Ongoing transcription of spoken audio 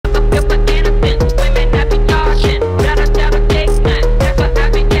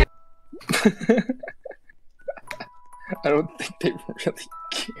I don't think they really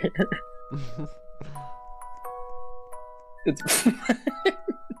care. It's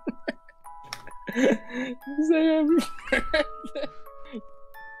say happy birthday.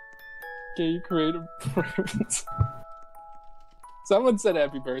 Can you create a preference? Someone said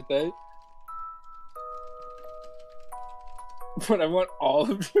happy birthday. But I want all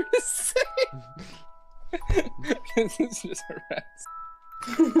of you to say. This is just harassment.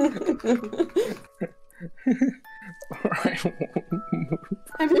 Alright.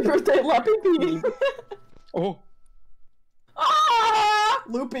 Happy birthday, Loopy Bee! Oh. Ah!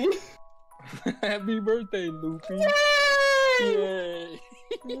 Loopy! Happy birthday, Loopy. Yay! Yay!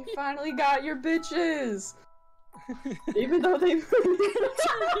 You finally got your bitches! Even though they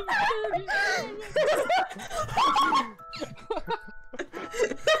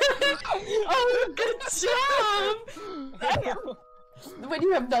Oh, good job! When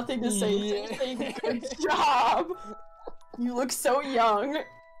you have nothing to say, Yeah. you say good job! You look so young!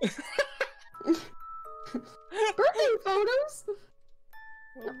 Birthday photos?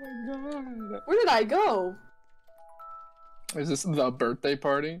 Oh my god. Where did I go? Is this the birthday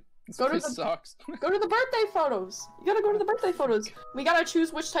party? This Go to place the- sucks. Go to the birthday photos! You gotta go to the birthday photos! We gotta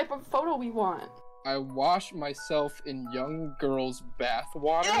choose which type of photo we want. I wash myself in young girl's bath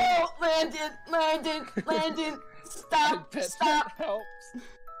water. Oh, Landon! I Stop! bet Stop! that helps.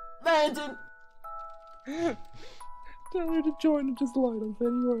 Landon! Tell her to join and just light up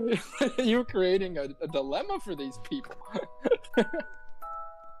anyway. You're creating a dilemma for these people.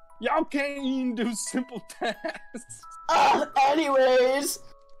 Y'all can't even do simple tasks. Anyways.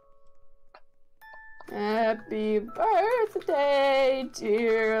 Happy birthday,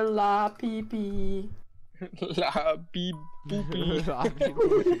 dear La Pee Pee. La beep boopy. La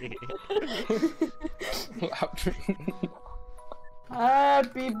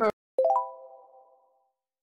Happy birthday.